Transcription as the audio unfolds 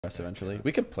eventually.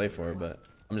 We could play for it, but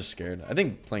I'm just scared. I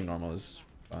think playing normal is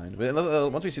fine. But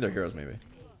once we see their heroes, maybe.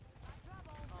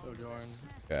 So Jordan.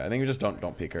 Okay, I think we just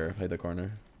don't peek her. Play the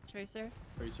corner. Tracer.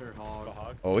 Tracer,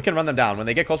 hog. Oh, we can run them down. When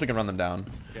they get close, we can run them down.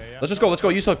 Yeah, yeah. Let's just go. Let's go.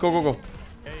 Use hook. Go, go, go.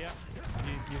 Yeah, yeah.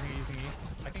 Using E.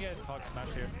 I can get hog smash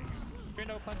here. Carry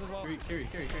no plans as well. Carry. No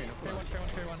Carry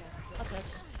one. I'll touch.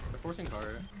 They're forcing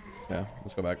card. Yeah,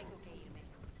 let's go back.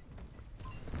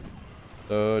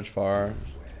 Doge, far.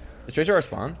 Is Tracer our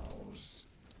spawn?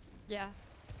 Yeah.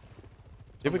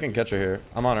 See if we can catch her here.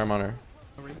 I'm on her.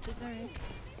 She's alright.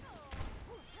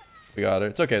 We got her.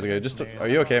 It's okay. It's okay. Just, are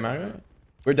you okay, Margaret?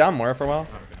 We're down more for a while.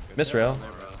 Miss rail.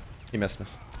 He missed.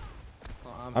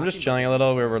 I'm just chilling a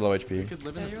little. We're low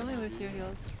HP. Yeah, you only lose your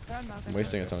heals. I'm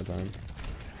wasting a ton of time.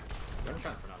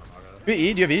 Do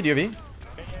you have E? Do you have E?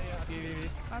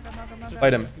 Yeah.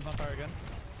 Fight him. He's on fire again.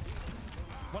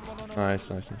 One. Nice.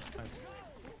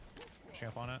 Pushing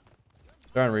up on it.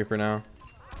 They're on Reaper now.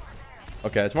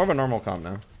 Okay, it's more of a normal comp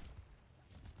now.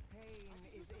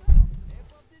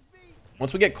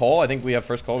 Once we get Cole, I think we have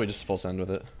first Cole. We just full send with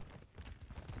it.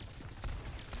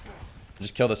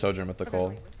 Just kill the Sojourn with the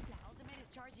Cole.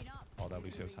 Oh, that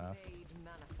Lucio's half.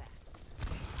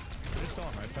 She's still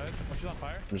on right side. Oh, she's on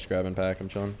fire. I'm just grabbing pack. I'm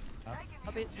chilling.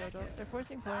 I'll beat Sojo. They're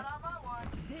forcing point.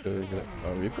 Who is it?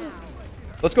 Oh, Reaper?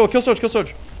 Let's go. Kill Soj. Okay.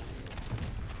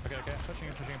 Pushing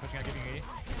in. Giving E.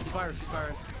 She fires.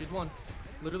 She's one.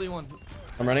 Literally one.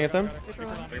 I'm running at them. Reaper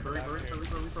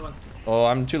one. Oh,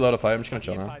 I'm too low to fight. I'm just gonna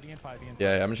chill now. five.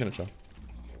 Yeah, I'm just gonna chill.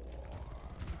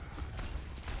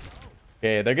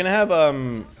 Okay, they're gonna have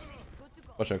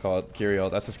what should I call it? Kyriel.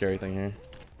 That's the scary thing here.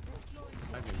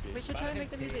 We should try and make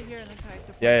them use it here and then try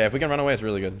to. Yeah. If we can run away, it's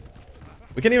really good.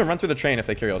 We can even run through the train if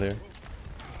they Kyriel here.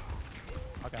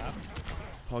 Okay.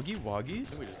 Hoggy I woggies.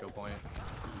 think we just go point.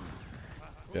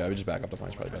 Yeah, we just back up the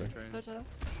points. Probably better. Sojo.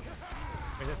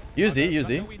 Use D. Use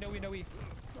D. No, we.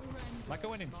 Might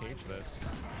go in and cage this.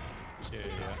 Yeah.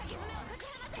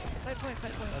 Fight point.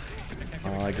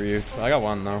 Oh, I agree. I got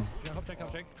one though. Yeah,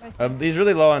 help check. He's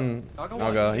really low on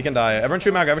Naga. He can die. Everyone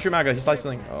shoot Maga. He's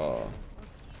slicing. Oh.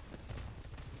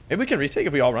 Maybe we can retake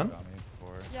if we all run.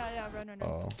 Yeah, run.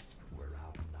 Oh.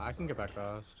 I can get back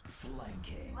fast.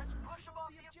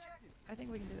 I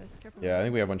think we can do this. Careful. Yeah, I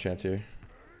think we have one chance here.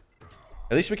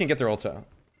 At least we can get their ult out.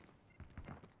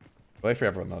 Wait for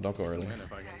everyone though. Don't go early.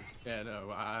 Yeah,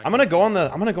 no. I'm gonna go on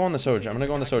the Soj. I'm gonna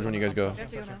go on the Soj when you guys go. We have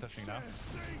to go now. Touching now.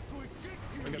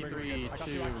 3,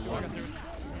 2, 1.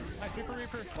 Nice,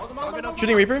 Reaper.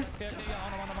 Shooting Reaper. On him.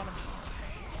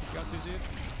 Got Suzy.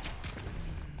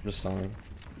 I'm just stunning.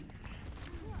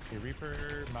 Okay,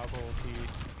 Reaper, Malgo, T.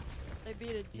 They beat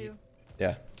it too.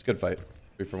 Yeah, it's a good fight.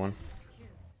 3 for 1.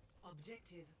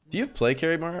 Do you play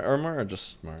carry more or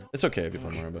just more? It's okay if you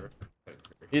play more, but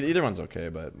either one's okay.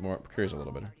 But more carry's a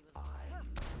little better.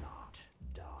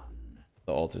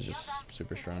 The ult is just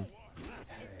super strong.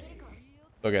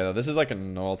 Okay, though, this is like a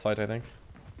no ult fight, I think.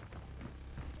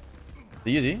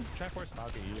 Easy. Try and force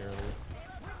Malgo E earlier.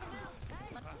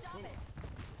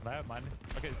 But I have mine.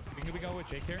 Okay, can we go with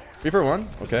Jake here? Reaper 1.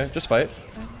 Okay, just fight.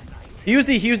 Nice. He used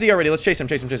D already. Let's chase him.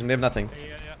 They have nothing.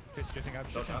 Yeah. Chasing out.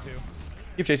 Chasing 2.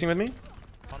 Keep chasing with me.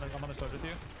 I'm on a sword with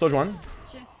you. Soj 1.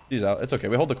 Shit. He's out. It's okay.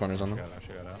 We hold the corners on them. She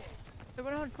got out. They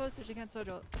want to hold close so she can't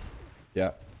Sojo.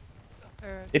 Yeah.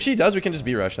 Or, If she does, we can just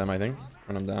B-rush them, I think.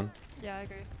 Run them down. yeah, I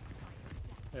agree.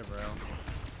 Hey, bro.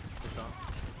 Good shot.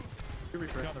 Good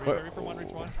Reaper. Reaper 1, reach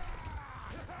 1.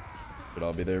 Could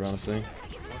all be there, honestly.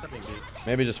 One's up being beat.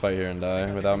 Maybe just fight here and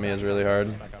die. Without me is really hard.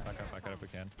 Back out if we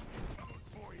can.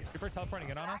 Reaper teleporting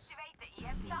in on us.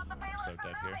 I'm so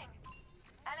dead here.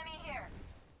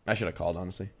 I should have called,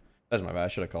 honestly. That's my bad. I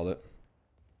should have called it.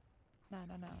 No.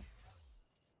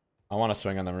 I want to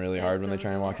swing on them really Yeah, hard when they so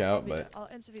try and walk out, but I'll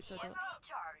intervene Sojo.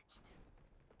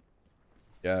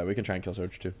 yeah, we can try and kill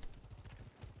Surge too.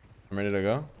 I'm ready to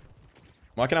go. I'm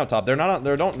walking out top. They're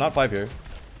not 5 here.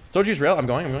 Soju's rail. I'm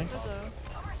going. Sojo.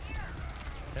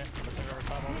 Okay,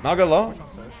 Malga low.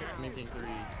 Making 3, 2,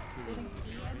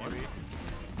 1.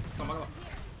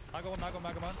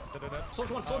 Magamon. Sold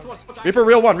one. Reaper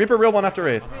real 1 after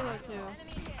Wraith. Reload too.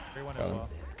 3-1 as Got him. well.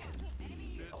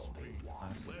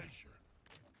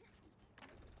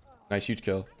 Nice, huge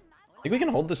kill. I think we can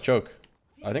hold this choke.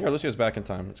 I think our Lucio's back in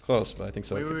time. It's close, but I think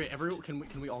so. Wait. Everyone,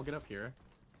 can we all get up here?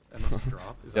 And then just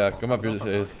drop? Is Yeah, that come up here, this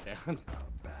is.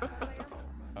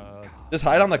 Uh, Just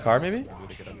hide on the car, maybe?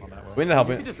 to get up on that We way. need to help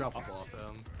We could me. just drop the ball,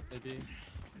 maybe.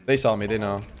 They saw me. They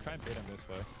know. Try and bait him this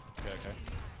way. Okay.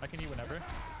 I can eat whenever.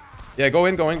 Yeah, go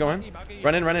in. Run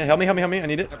in. Help me. I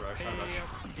need it.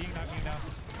 Being not now.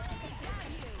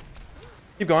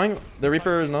 Keep going. The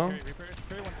Reaper is no.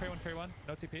 Carry one.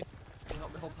 No TP.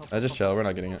 Just chill. We're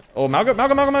not getting it. Oh, Malcolm,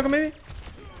 maybe.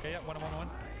 Yeah, one.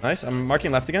 Nice. I'm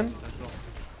marking left again.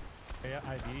 Yeah,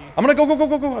 IV. I'm gonna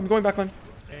go. I'm going back line.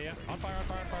 Yeah. On fire.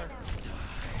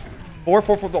 4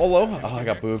 all low. Oh, I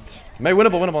got booped. May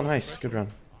winnable. Nice. Good run.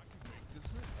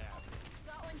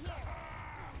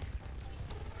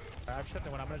 Actually,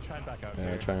 I'm gonna try and back out.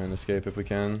 Yeah, try and escape if we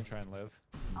can. Try and live.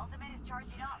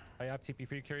 I have TP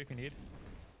for you, Curry, if you need.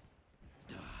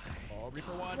 Oh,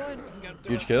 Reaper 1.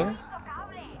 Huge kill.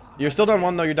 You're still down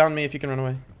 1 though. You're down me if you can run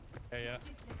away. Yeah.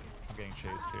 I'm getting chased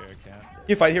here. I can't.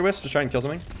 You fight here, Wisp. Just try and kill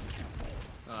something.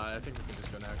 I think we can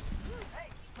just go next.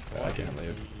 Oh, I can't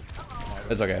leave.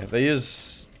 It's okay. They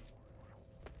use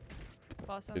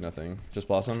Blossom. do nothing. Just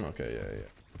Blossom. Okay, yeah.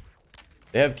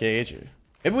 They have cage.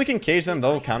 Maybe we can cage them.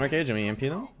 They'll counter cage and we EMP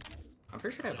them. I'm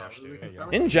pretty sure I have dash too.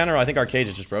 In general, I think our cage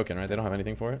is just broken, right? They don't have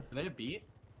anything for it. Do they have beat?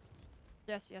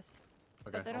 Yes. Okay,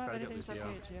 But they don't I'll have try to get anything for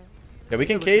Lucio. cage, yeah. Yeah, we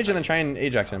can cage and then try and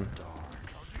Ajax him.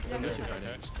 Yeah, we Lucio's should. right in.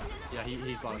 Yeah,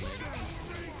 he's bottom lane.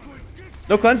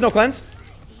 No cleanse. I'm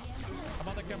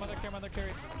on the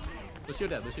carry. Lucio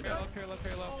dead. Carry left.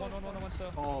 One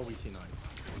still. Oh, we see 9.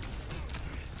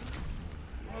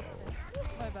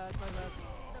 My bad.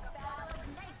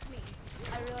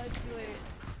 I realized too late.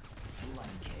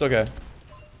 It's okay.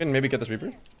 We can maybe get this Reaper.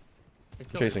 I'm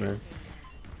chasing her.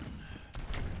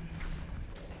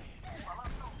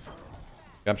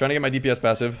 Yeah, I'm trying to get my DPS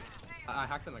passive. I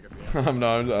hacked them like a few.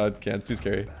 No, I can't. It's too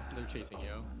scary. They're chasing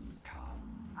you.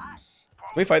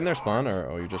 Can we fight in their spawn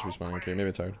or you're just respawning? Okay, maybe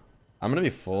it's hard. I'm gonna be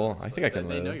full. I think I can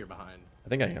They know live. you're behind. I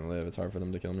think I can live. It's hard for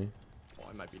them to kill me. Oh,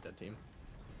 I might be dead team.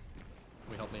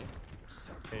 Can we help Nate?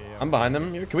 I'm behind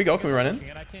them. Can we go? Can we run in?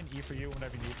 And I can E for you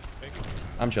whenever you need. Big.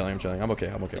 I'm chilling. I'm okay.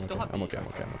 I'm okay. They still have I'm beat. okay. I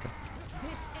have them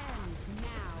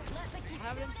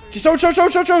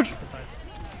for Charge!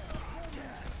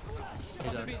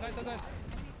 Nice.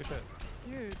 Good shit.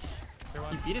 huge.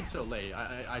 He beat it so late.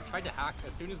 I tried to hack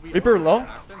as soon as we Reaper low?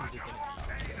 hacked him. He didn't.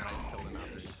 And I just killed him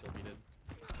after he still beat it.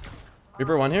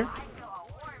 Reaper 1 here.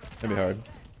 That'd be hard.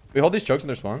 We hold these chokes in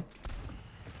their spawn.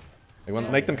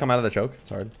 Make them come out of the choke. It's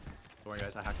hard. Don't worry,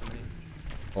 guys. I hacked him.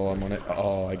 Oh, I'm on it.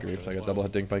 Oh, I griefed. I got double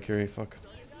hit dink by Curie. Fuck.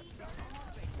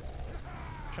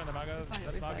 Trying to Maga.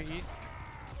 That's Maga E.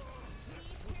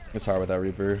 It's hard with that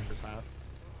Reaper. Just half.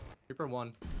 Reaper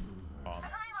 1. On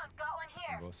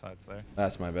both sides there.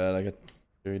 That's my bad. I got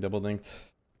Curie double dinked.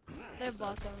 They have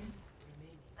Blossom.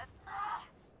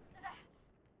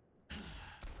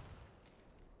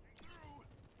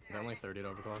 They're only 30 at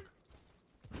overclock.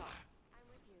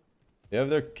 They have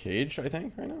their cage, I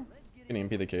think, right now. You can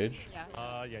EMP the cage.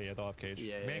 Yeah. Yeah, they'll have cage.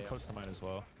 Yeah, Me and yeah. Coast to mine as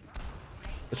well.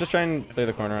 Let's just try and play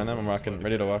the corner on them. I'm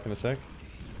ready to walk in a sec.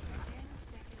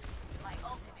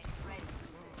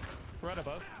 Right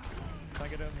above. Can I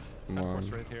get him? Come on.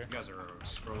 Right here. You guys are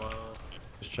super low.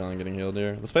 Just chilling, getting healed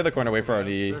here. Let's play the corner. Wait for our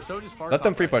DE. They're so just far Let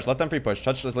them top free right. push. Let them free push.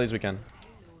 Touch as late as we can.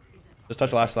 Just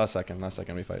touch last second. Last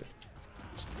second we fight.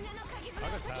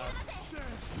 Maga's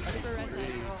half. Reaper red side.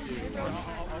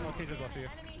 I'll cage is left for you.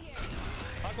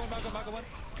 Maga one.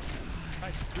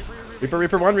 Nice.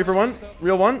 Reaper 1.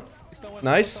 Real 1. Still one,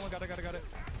 Nice. still one. Got it.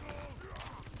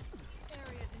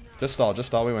 Just stall.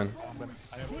 We win.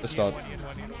 Just stall.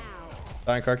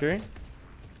 Dying car Curie.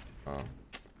 Oh.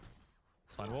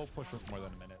 It's fine. We'll push with more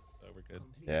than a minute, so we're good.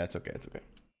 Yeah, it's okay.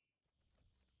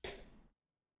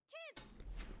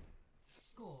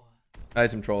 I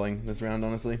had some trolling this round,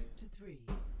 honestly.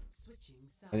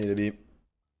 I need to be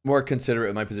more considerate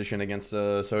with my position against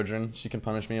Sojourn. She can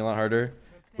punish me a lot harder.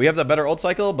 We have the better ult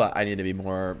cycle, but I need to be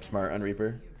more smart on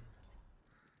Reaper.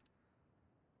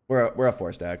 We're a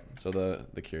 4 stack, so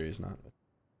the Curie is not.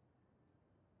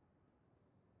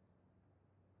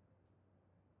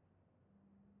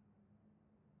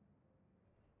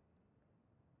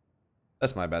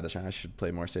 That's my bad this round. I should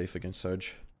play more safe against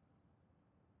Soj.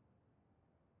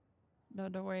 No,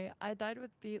 don't worry. I died with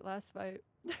beat last fight.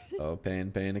 Oh,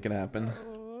 pain. It can happen.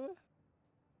 Oh.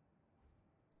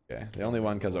 Okay, they only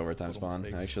won because overtime spawn,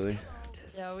 actually.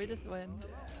 Yeah, we just win.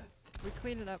 We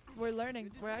clean it up. We're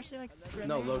learning. We're actually like scrimming.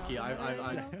 No, low-key,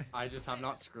 now. I just have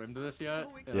not scrimmed this yet.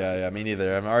 Yeah, me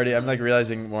neither. I'm like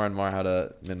realizing more and more how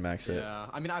to min-max it. Yeah,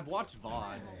 I mean, I've watched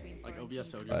VODs, like OBS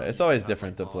Sojourn. It's always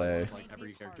different to play. Like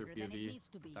every character POV.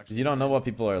 Because you don't know what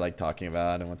people are like talking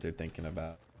about and what they're thinking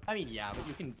about. I mean, yeah, but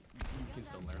you can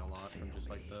still learn a lot from just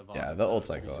like the VOD. Yeah, the ult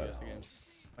cycle. OBS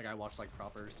games. Like I watched like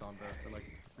proper Sombra for like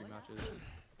 3 matches.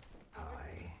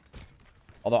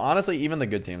 Although honestly, even the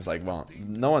good teams like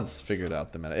no one's figured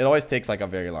out the meta. It always takes like a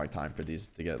very long time for these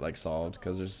to get like solved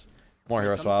because there's more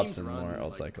hero Some swaps teams and run, more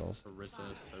ult like, cycles. Orisa,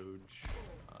 Soj,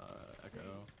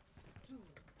 Echo.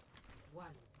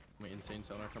 Wait, insane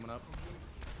sonar coming up.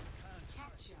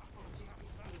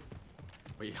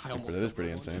 Wait, I almost. That is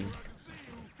pretty insane.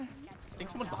 I think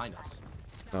someone's behind us.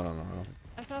 No.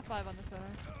 I saw 5 on the sonar.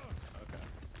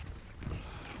 Okay.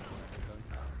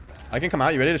 I can come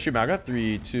out. You ready to shoot Maga?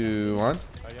 3, 2, 1.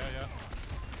 Yeah.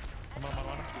 Come on.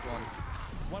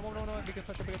 One. We can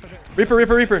push it.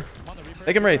 Reaper. I'm on the Reaper.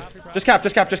 Make him Wraith. Just cap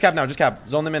now. Just cap.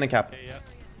 Zone them in and cap. Yeah.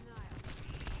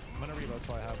 I'm gonna reload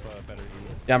so I have better heal.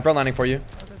 Yeah, I'm frontlining for you.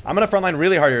 I'm gonna frontline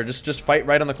really hard here. Just fight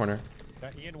right on the corner.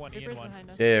 Yeah, Ian one. Reaper's behind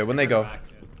us. Yeah, when they go. You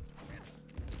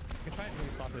can try and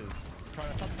really stop his. Try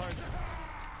to stop the target.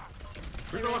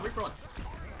 Reaper one.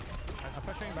 I'm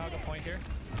pushing Maga point here.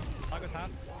 Maga's half.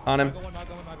 On him.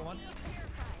 Maga one.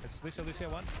 It's Lucia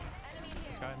one.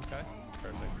 This guy.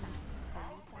 Perfect.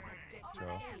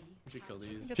 Throw. We should kill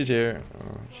these. She's here.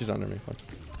 Oh, she's under me. Fuck.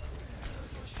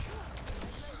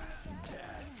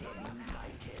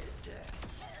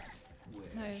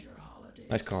 Nice.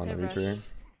 Nice call on the They Reaper. rushed.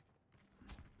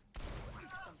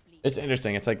 It's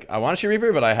interesting. It's like I want to shoot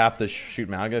Reaper, but I have to shoot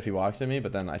Maga if he walks at me.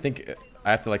 But then I think I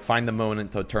have to like find the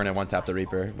moment to turn and one tap the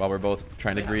Reaper while we're both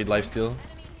trying to greed lifesteal.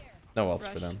 No ults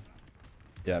for Rush. them.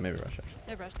 Yeah, maybe rush. Actually.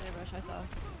 They rush. I saw.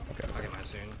 Okay. I'll get mine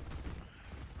soon.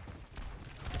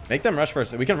 Make them rush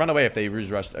first. We can run away if they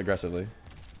rush aggressively.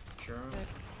 Sure.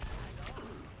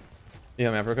 Yeah,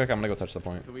 man. Real quick, I'm gonna go touch the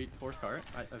point. Can we force cart?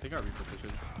 I think our Reaper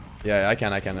pushes. Yeah, I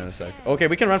can in a sec. Okay,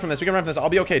 we can run from this. I'll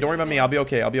be okay. Don't worry about me. I'll be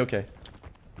okay. Okay.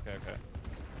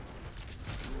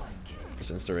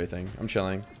 Just insta-ray thing. I'm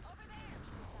chilling.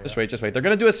 Just wait. They're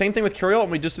gonna do the same thing with Curiel,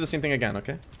 and we just do the same thing again,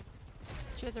 okay?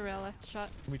 She has a rail left shot.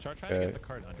 Can we try to Okay. get the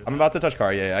card under I'm about to touch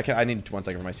car. Yeah, I need 1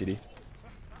 second for my CD.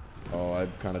 Oh, I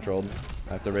kind of trolled.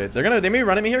 I have to raid. They may be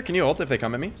running me here. Can you ult if they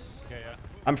come at me? Yeah.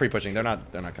 I'm free pushing. They're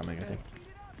not coming, I think.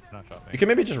 Not shot me. You can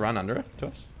maybe just run under it to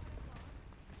us.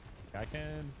 I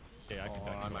can. Yeah, I can.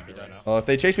 I might be dead now. Oh, if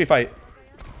they chase me, fight.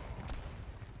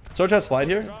 Sojourn has slide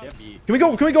here. Yep, beat.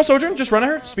 Can we go, Sojourn? Just run at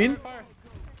her. Speed. Fire.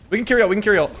 We can carry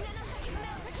ult.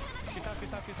 She's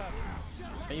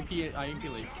half. IMP leak.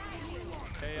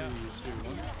 Yeah.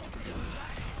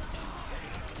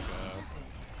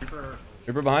 Reaper.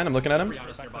 Reaper behind. I'm looking at him. Behind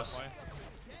us, their bus.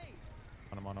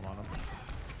 On him.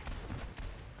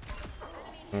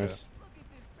 Nice.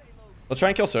 Let's try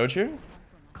and kill Soj here.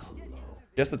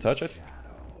 Guess the touch. I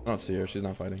don't see her. She's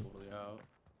not fighting. Totally out.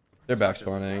 They're back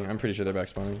spawning. I'm pretty sure they're back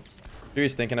spawning.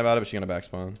 Fury's thinking about it, but she's gonna back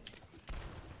spawn.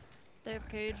 They have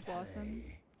Cage, Blossom.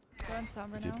 We're on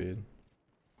Sombra now. TP'd.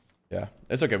 Yeah,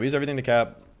 it's okay. We use everything to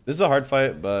cap. This is a hard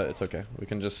fight, but it's okay. We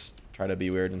can just try to be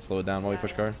weird and slow it down while we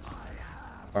push card.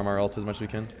 Farm our ult as much as we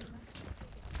can.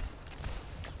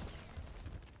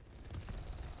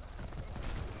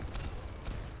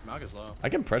 Maga's low. I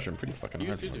can pressure him pretty fucking You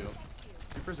hard. use Suzu.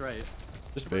 Reaper's right.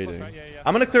 Just Reaper baiting. close, right? Yeah.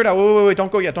 I'm gonna clear it out. Wait.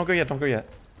 Don't go yet. Okay.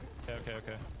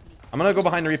 I'm gonna go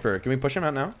behind the Reaper. Can we push him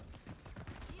out now?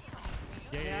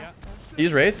 Yeah.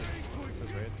 He's Wraith. This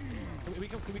is right. We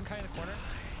can kind of corner.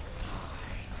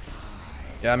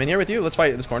 Yeah, I'm in here with you. Let's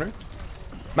fight this corner.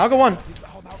 Malgo 1.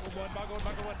 Oh, Malgo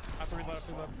one. Have to reload.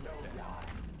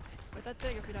 But that's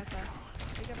big if we die fast.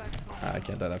 We get back. I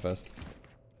can't die that fast.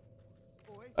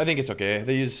 I think it's okay.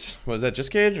 They use, was that just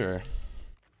Cage or?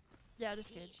 Yeah,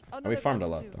 just Cage. Oh, no, we they farmed a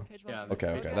Blossom lot, too. though. Cage Yeah, Blossom.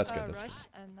 Okay, that's good. That's Rush,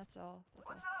 good. and that's all.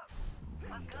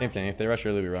 Same thing. If they rush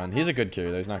early, we run. He's a good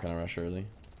carry though. He's not gonna rush early.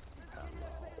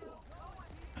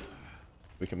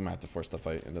 We might have to force the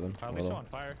fight into them. At a least little. on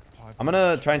fire. Oh, I'm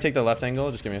gonna try and take the left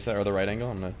angle. Just give me a sec, or the right angle.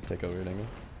 I'm gonna take a weird angle.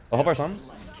 I'll help our Sun.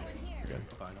 Okay. I'm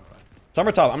fine.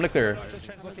 Summer top. I'm gonna clear her. Just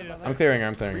translocated. I'm clearing her.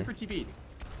 Reaper TP.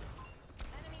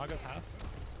 Maga's half.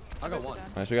 I got one.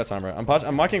 Nice. We got Sombra.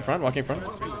 I'm walking front.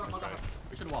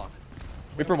 We should walk.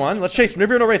 Reaper 1. Let's chase.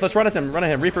 Reaper no Wraith. Let's run at him.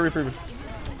 Reaper.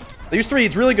 They use 3.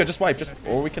 It's really good. Just wipe.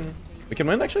 Or we can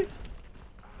win actually.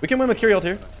 We can win with Curiel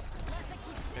here.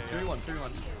 3-1.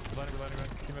 Reloading.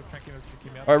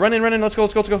 Keep me up. All right, run in. Let's go.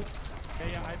 Yeah,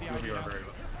 ID You now. are very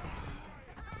good.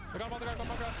 I got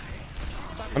him.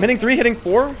 I'm hitting 3, hitting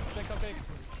 4. Nice.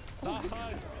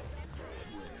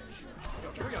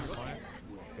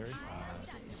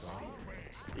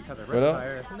 Jake has a Right red up.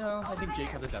 fire. No, I think Jake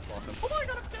has a death blossom. Oh my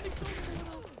god, I'm standing.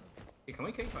 Hey, can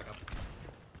we kick back up?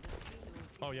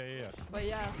 Oh, yeah. But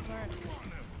yeah, smart.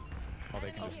 Oh,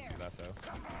 they can just do that, though.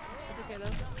 It's okay though.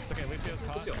 It's okay, Lucio's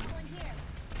caught. Lucio.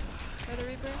 For the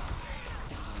Reaper.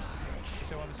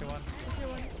 Lucio one. Lucio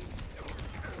one.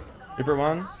 Reaper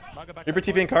 1. Maga back. Reaper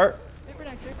TP and cart. Reaper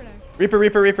next.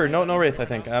 Reaper. No Wraith, I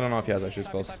think. I don't know if he has actually. It's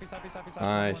close.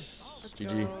 Nice. Let's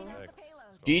GG. go.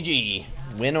 GG.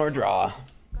 Win or draw.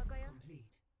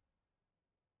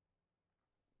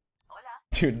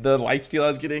 Dude, the lifesteal I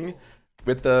was getting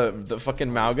with the fucking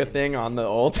Mauga thing on the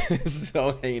ult is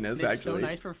so heinous, It's actually. so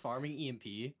nice for farming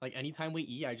EMP. Like anytime we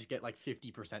E, I just get like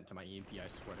 50% to my EMP. I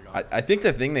swear to God. I think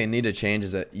the thing they need to change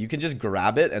is that you can just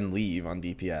grab it and leave on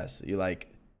DPS. You like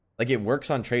it works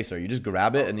on Tracer. You just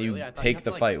grab it and Really? you I thought you take have the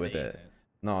to, like, fight with stay in it.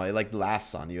 No, it like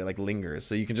lasts on you. It like lingers.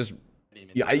 So you can just. Didn't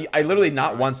even Yeah, do that. I literally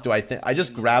not once do I think. I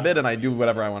just grab it and I do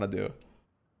whatever I want to do.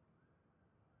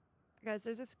 Guys,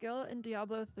 there's a skill in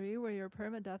Diablo 3 where you're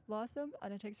perma-death blossom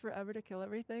and it takes forever to kill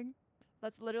everything.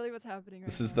 That's literally what's happening right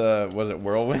This is now. the, was it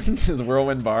Whirlwind? This is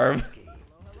Whirlwind Barb.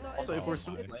 No, Also, if we're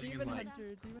still it's playing Demon in like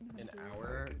Hunter, Demon an Hunter.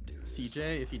 hour,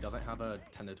 CJ, if he doesn't have a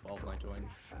 10 to 12 might join,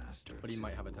 but he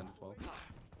might have a 10 to 12.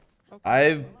 Okay.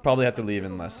 I probably have to leave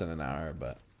in less than an hour,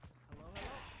 but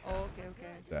Oh, okay.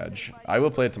 Edge. I will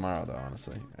play it tomorrow though,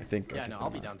 honestly. I think. I Yeah, can no, play I'll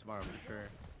be tomorrow. down tomorrow for sure.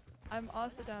 I'm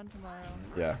also down tomorrow.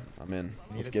 Yeah, I'm in. Need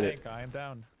Let's a get it. tank, I am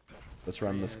down. Let's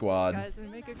run the squad. Guys, we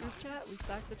make a group chat, we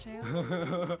stack the champ.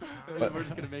 We're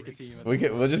just gonna make a team.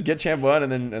 We'll just get champ 1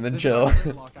 and then This is chill. our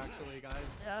gridlock, actually,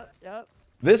 guys. Yep.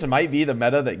 This might be the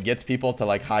meta that gets people to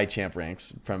like high champ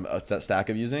ranks from a stack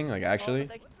of using. Like actually.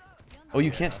 Oh, you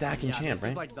can't stack in Yeah, champ, this right?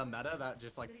 is like the meta that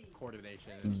just like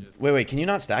coordination is just. Wait, can you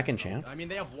not stack in champ? I mean,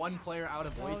 they have one player out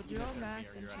of voice. duo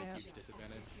max and you're at a champ. huge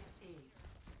disadvantage.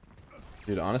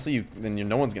 Dude, honestly,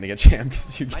 no one's gonna get champ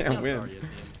because you Might be can't on win. Zarya's team.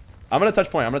 I'm gonna touch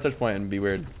point. And be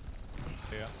weird.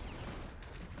 Yeah.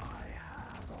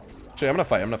 Actually, I'm gonna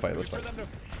fight. Let's For fight. them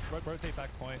to rotate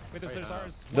back point. Wait, there's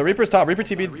ours. The Reaper's top. Reaper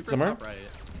TP Reaper's somewhere. top right.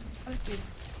 I'm speed.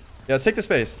 Yeah, let's take the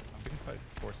space. We can fight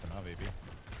force him out, maybe.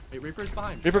 Wait, Reaper's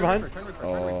behind. Reaper Turn behind? Reaper, turn Reaper,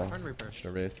 Oh, turn Reaper. should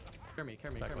have wraith. Carry me.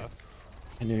 Back left.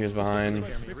 I knew he was behind. Carry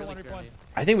me, Reaper really one, carry Reaper one. me.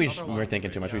 I think we're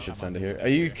thinking too much. We should send it here. Are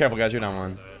you careful, guys? You're down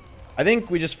 1. I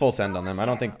think we just full send on them. I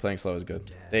don't think playing slow is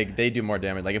good. They do more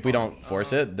damage. Like if we don't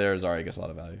force it, there's already gets a lot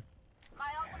of value.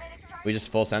 We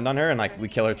just full send on her and like we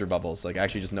kill her through bubbles. Like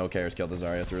actually just no cares kill the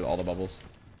Zarya through all the bubbles.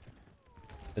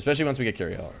 Especially once we get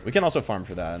Curie out. We can also farm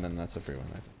for that and then that's a free one,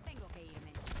 right?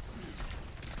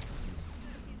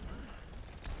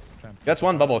 That's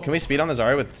 1 bubble. Can we speed on the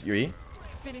Zarya with your E?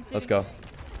 Speeding. Let's go.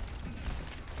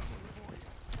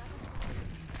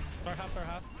 Star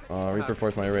half. Reaper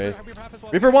forced my wraith. Reaper half as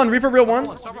well. Reaper 1, Reaper real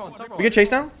 1. Someone. We get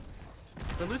chase now?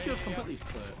 The Lucio's completely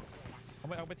split.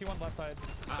 I'm with you on left side.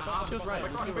 Lucio's right.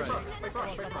 Lucio's right.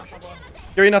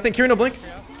 Curie nothing. Curie no blink.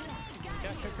 Yeah,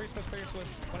 Curry switch, Curry switch.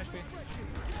 1 HP.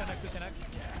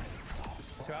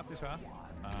 10x. 2 half.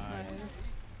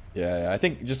 Nice. Yeah, I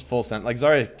think just full send. Like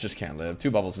Zarya just can't live.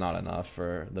 2 bubbles not enough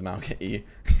for the Mauga E.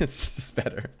 It's just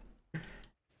better.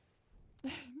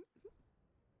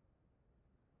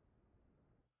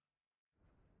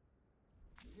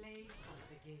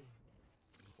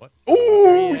 What?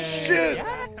 Oh shit!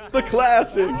 The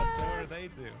classic. What do they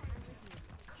do?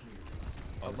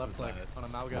 A left click on a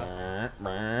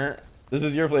Mauga. This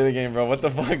is your play of the game, bro. What the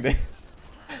fuck?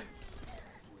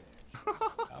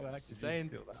 How the heck did you Insane.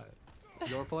 steal that?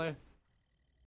 Your play.